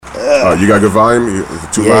You got good volume? Is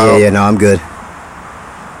it too loud? Yeah, no, I'm good.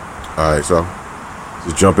 All right, so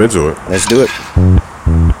just jump into it. Let's do it.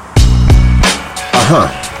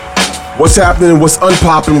 What's happening? What's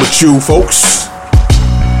unpopping with you, folks?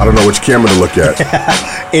 I don't know which camera to look at.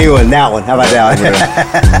 Anyone, that one. How about that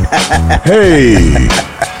one? Hey!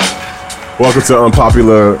 Welcome to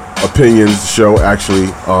Unpopular Opinions show, actually,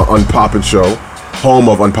 Unpoppin' show, home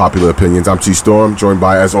of Unpopular Opinions. I'm T Storm, joined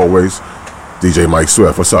by, as always, DJ Mike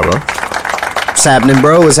Swift. What's up, bro? What's happening,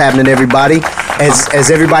 bro? What's happening, everybody? As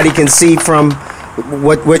everybody can see from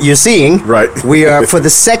what you're seeing, right? We are, for the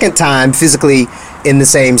second time, physically in the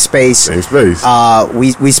same space. Same space.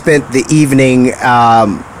 We spent the evening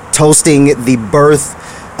toasting the birth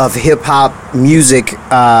of hip-hop music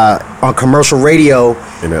on commercial radio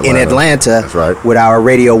in Atlanta. That's right. With our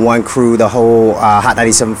Radio 1 crew, the whole Hot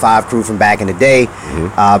 97.5 crew from back in the day.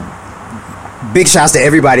 Mm-hmm. Big shouts to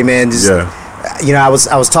everybody, man. You know, I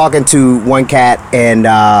was talking to one cat, and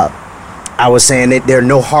I was saying that there are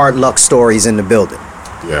no hard luck stories in the building.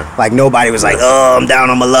 Yeah. Like, nobody was like, oh, I'm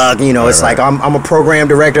down on my luck. You know, it's like, I'm a program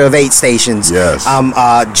director of 8 stations. Yes. I'm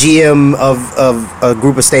GM of a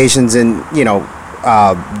group of stations in, you know,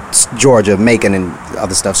 Georgia, Macon, and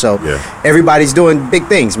other stuff. So everybody's doing big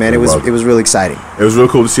things, man. It was really exciting. It was really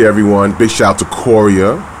cool to see everyone. Big shout out to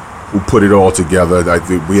Coria, who put it all together. I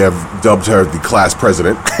think we have dubbed her the class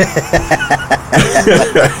president.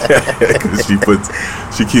 Because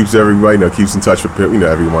she keeps everybody, keeps in touch with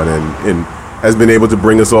everyone, and has been able to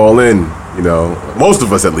bring us all in, most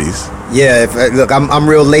of us at least. Yeah, look, I'm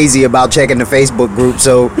real lazy about checking the Facebook group,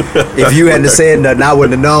 so if you hadn't said nothing, I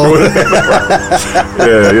wouldn't have known.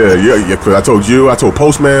 Yeah. Cause I told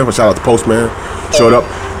Postman. Shout out to Postman. Showed up.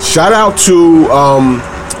 Shout out to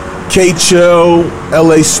K Chill,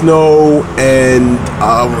 LA Snow, and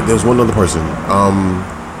there's one other person.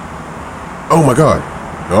 Oh my God.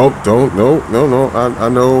 No. I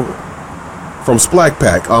know. From Splack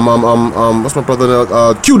Pack. What's my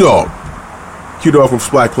brother? Q Dog from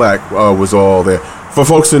Splack Pack was all there. For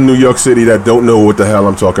folks in New York City that don't know what the hell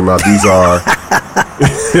I'm talking about, these are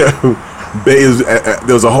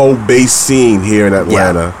there's a whole bass scene here in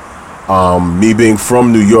Atlanta. Yeah. Me being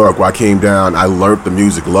from New York, when I came down, I learned the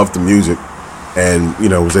music, loved the music, and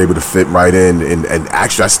was able to fit right in. And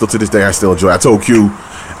actually, to this day, I still enjoy it. I told Q,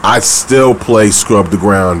 I still play Scrub the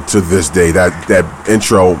Ground to this day. That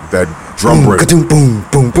intro, that drum break, boom, boom,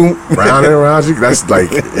 boom, boom, round and around you. That's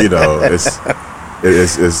like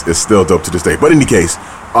it's still dope to this day. But in any case,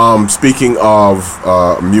 speaking of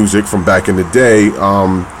music from back in the day,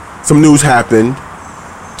 some news happened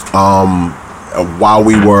while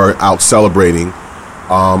we were out celebrating. We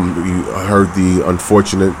heard the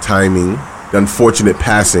unfortunate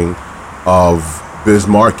passing of Biz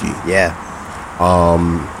Markie. Yeah.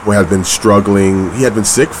 Who had been struggling. He had been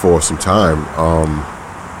sick for some time.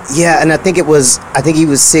 Yeah, and I think he was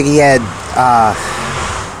sick. He had,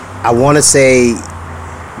 I want to say,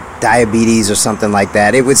 diabetes or something like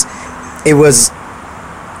that. It was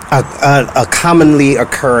a commonly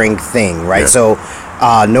occurring thing, right? Yeah. So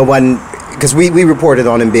no one, because we reported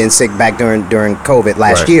on him being sick back during COVID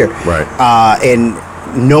last year, right? And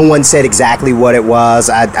no one said exactly what it was.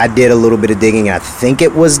 I did a little bit of digging, and I think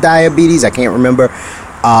it was diabetes. I can't remember.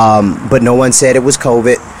 But no one said it was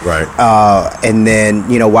COVID. Right. And then,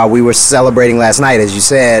 while we were celebrating last night, as you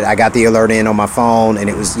said, I got the alert in on my phone, and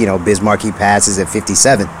it was, Biz Markie passes at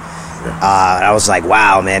 57. Yeah. I was like,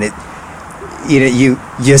 wow, man.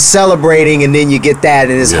 You're celebrating, and then you get that,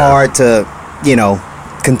 and it's hard to,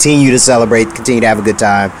 continue to celebrate, continue to have a good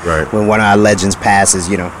time when one of our legends passes,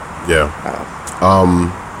 Yeah.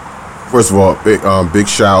 First of all, big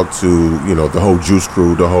shout to the whole Juice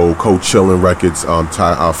Crew, the whole Cold Chillin' Records,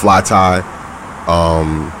 Fly Tie,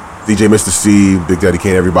 DJ Mr. C, Big Daddy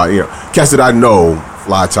Kane, everybody. Cats that I know,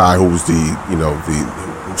 Fly Tie, who was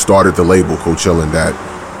who started the label Cold Chillin' that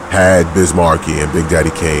had Biz Markie and Big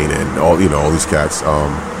Daddy Kane and all these cats.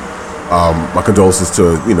 My condolences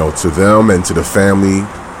to them and to the family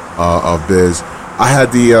of Biz. I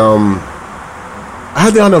had the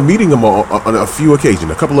honor of meeting him on a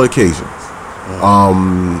couple of occasions.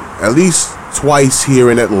 At least twice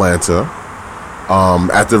here in Atlanta,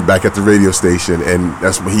 back at the radio station, and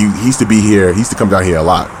that's when he used to be here. He used to come down here a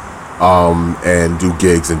lot, and do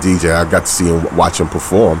gigs and DJ. I got to see him, watch him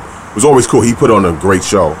perform. It was always cool. He put on a great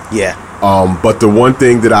show. Yeah. But the one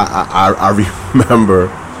thing that I remember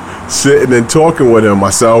sitting and talking with him,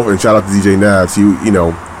 myself, and shout out to DJ Nabs,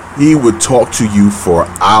 he would talk to you for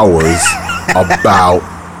hours about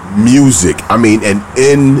music. I mean, and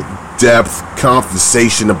in in-depth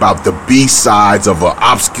conversation about the B-sides of an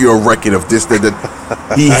obscure record of this, that.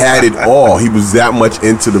 He had it all. He was that much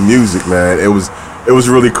into the music, man. It was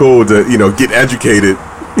really cool to, get educated,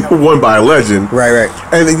 one by a legend. Right.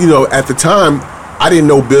 And, at the time, I didn't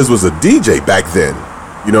know Biz was a DJ back then.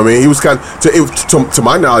 You know what I mean? He was kind of, to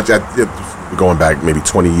my knowledge, going back maybe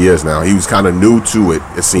 20 years now, he was kind of new to it,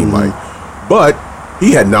 it seemed like. But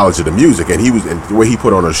he had knowledge of the music, and the way he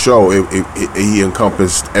put on a show, he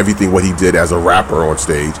encompassed everything what he did as a rapper on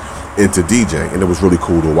stage into DJing, and it was really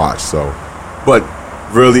cool to watch. So, but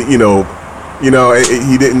really, he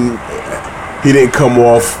didn't come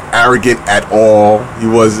off arrogant at all. He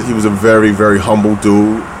was a very, very humble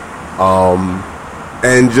dude,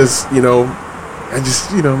 and just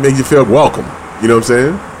made you feel welcome. You know what I'm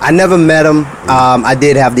saying? I never met him. I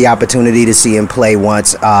did have the opportunity to see him play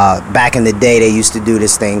once. Back in the day, they used to do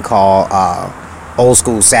this thing called Old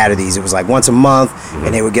School Saturdays. It was like once a month,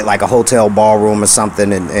 and they would get like a hotel ballroom or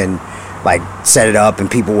something and like set it up, and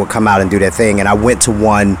people would come out and do their thing. And I went to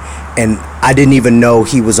one, and I didn't even know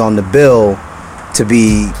he was on the bill to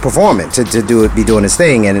be performing, be doing his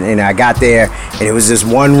thing. And I got there, and it was this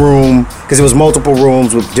one room, because it was multiple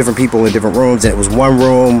rooms with different people in different rooms, and it was one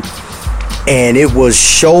room, and it was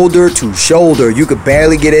shoulder to shoulder. You could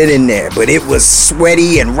barely get it in there, but it was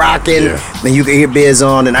sweaty and rocking. Yeah. And you could hear Biz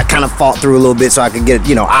on, and I kind of fought through a little bit so I could get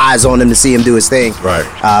eyes on him to see him do his thing. Right.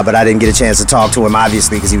 But I didn't get a chance to talk to him,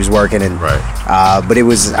 obviously, because he was working. And right. But it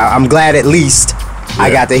was. I'm glad at least I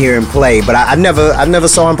got to hear him play. But I never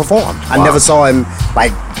saw him perform. Wow. I never saw him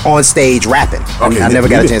like on stage rapping. Okay, I never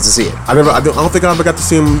got a chance to see it. I don't think I ever got to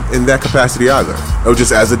see him in that capacity either. It was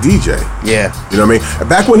just as a DJ. Yeah. You know what I mean?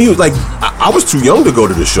 Back when he was like, I was too young to go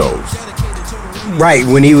to the shows. Right,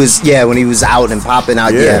 when he was out and popping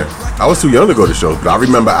out. Yeah. I was too young to go to shows, but I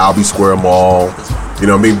remember Albee Square Mall. You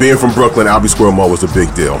know what I mean? Being from Brooklyn, Albee Square Mall was a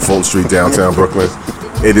big deal. Fulton Street, downtown Brooklyn.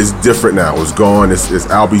 It is different now. It's gone. It's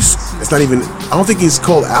Albee. It's not even. I don't think it's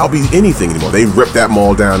called Albee anything anymore. They ripped that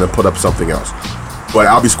mall down and put up something else. But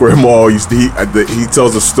Albee Square Mall, he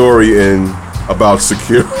tells a story about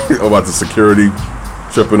the security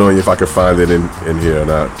tripping on you. If I could find it in here or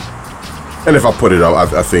not, and if I put it up,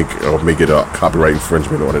 I think it'll make it a copyright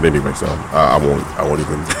infringement on it anyway. So I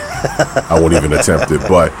won't even attempt it.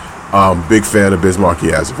 But big fan of Biz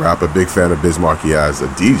Markie as a rapper. Big fan of Biz Markie as a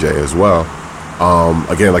DJ as well.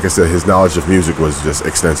 Again, like I said, his knowledge of music was just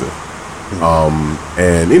extensive.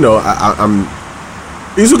 And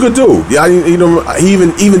he's a good dude. Yeah, he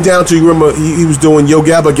even down to, you remember he was doing Yo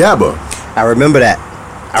Gabba Gabba. I remember that.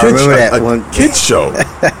 I remember that one kids show.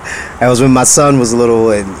 That was when my son was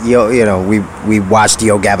little, and we watched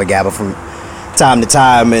Yo Gabba Gabba from time to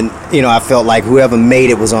time, and I felt like whoever made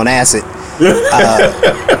it was on acid.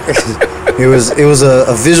 It was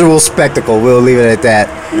a visual spectacle. We'll leave it at that.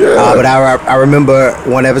 Yeah. But I remember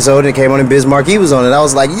one episode, and it came on, and Biz Markie was on it. I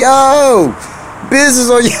was like, yo, Biz is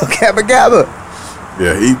on Yo Gabba Gabba.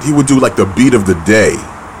 Yeah, he would do like the beat of the day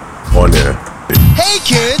on there. Hey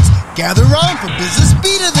kids, gather around for Biz's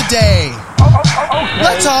beat of the day. Okay.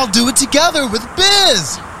 Let's all do it together with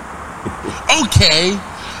Biz. Okay,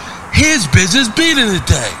 here's Biz's beat of the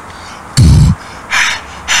day.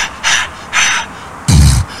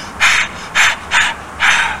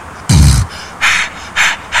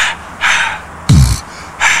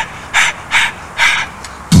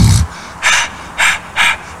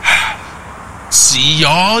 See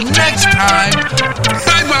y'all next time.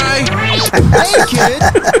 Bye-bye. Hey, kid.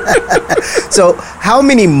 So, how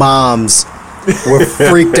many moms were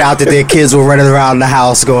freaked out that their kids were running around the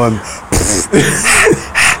house going...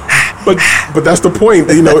 But that's the point.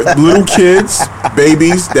 Little kids,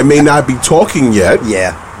 babies that may not be talking yet.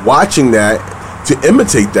 Yeah. Watching that, to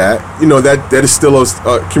imitate that, that is still a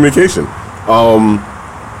communication.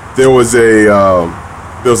 There was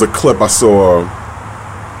a clip I saw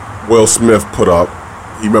Will Smith put up.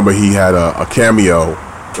 You remember he had a cameo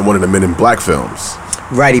in one of the Men in Black films.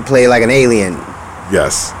 Right, he played like an alien.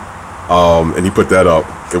 Yes, and he put that up.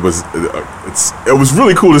 It was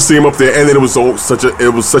really cool to see him up there, and then it was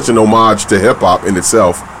such an homage to hip hop in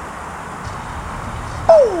itself.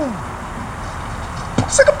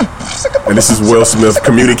 And this is Will Smith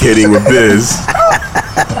communicating with Biz.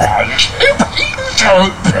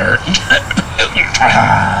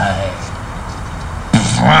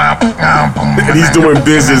 And he's doing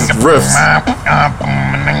Biz's riffs.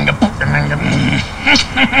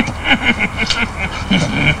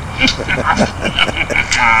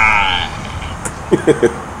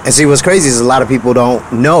 And see, what's crazy is a lot of people don't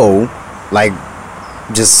know, like,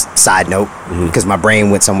 just side note, because my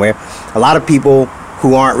brain went somewhere. A lot of people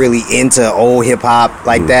who aren't really into old hip hop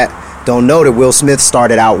like that don't know that Will Smith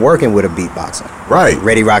started out working with a beatboxer. Right.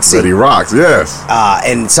 Ready Rock C. Ready Rocks, yes.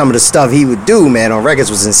 And some of the stuff he would do, man, on records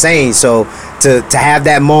was insane. So to have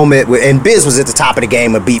that moment, and Biz was at the top of the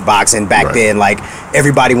game of beatboxing back then. Like,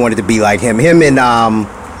 everybody wanted to be like him. Him and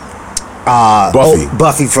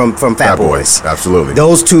Buffy from Fat Boys. Absolutely.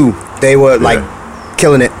 Those two, they were like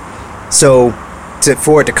killing it. So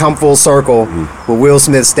for it to come full circle with Will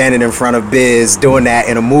Smith standing in front of Biz doing that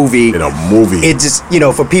in a movie. It just,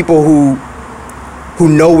 for people who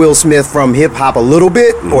know Will Smith from hip hop a little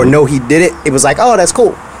bit or know he did it, it was like, oh, that's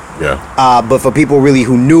cool. Yeah. But for people really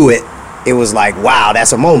who knew it, it was like, wow,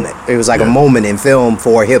 that's a moment. It was like a moment in film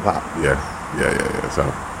for hip hop. Yeah. So,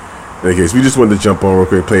 in any case, we just wanted to jump on real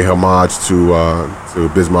quick, pay homage to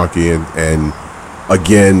Biz Markie, and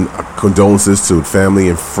again, condolences to family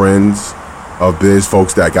and friends of Biz,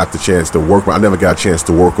 folks that got the chance to work with. I never got a chance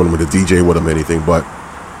to work with him, with a DJ with him, or anything, but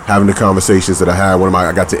having the conversations that I had,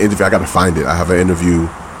 I got to interview, I got to find it. I have an interview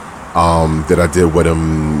that I did with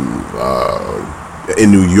him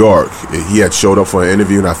in New York. He had showed up for an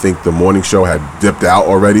interview, and I think the morning show had dipped out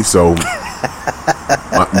already, so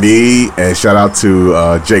me, and shout out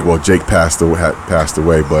to Jake. Well, Jake passed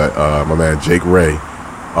away, but my man Jake Ray,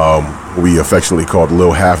 we affectionately called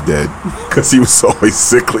Lil Half Dead because he was always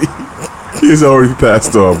sickly. He's already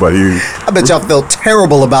passed on, but I bet y'all felt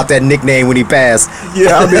terrible about that nickname when he passed.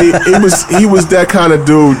 Yeah, I mean, he was that kind of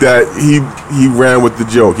dude that he ran with the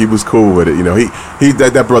joke. He was cool with it,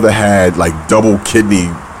 that brother had like double kidney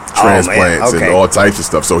transplants and all types of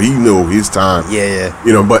stuff, so he knew his time. Yeah.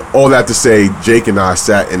 But all that to say, Jake and I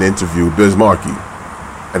sat and interviewed Biz Markie,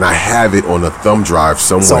 and I have it on a thumb drive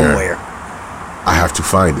somewhere. I have to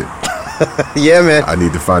find it. Yeah, man. I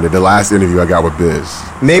need to find it. The last interview I got with Biz.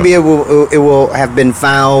 Maybe it will have been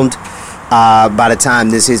found by the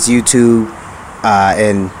time this hits YouTube,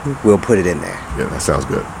 and we'll put it in there. Yeah, that sounds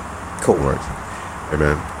good. Cool. All right. Hey,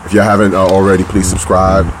 man. If y'all haven't already, please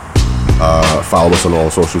subscribe. Follow us on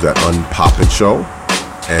all socials at Unpopin Show.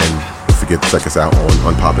 And don't forget to check us out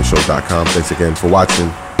on unpopinshow.com. Thanks again for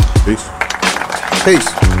watching. Peace.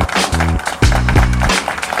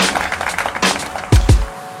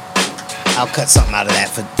 I'll cut something out of that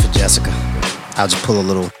for Jessica. I'll just pull a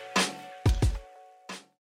little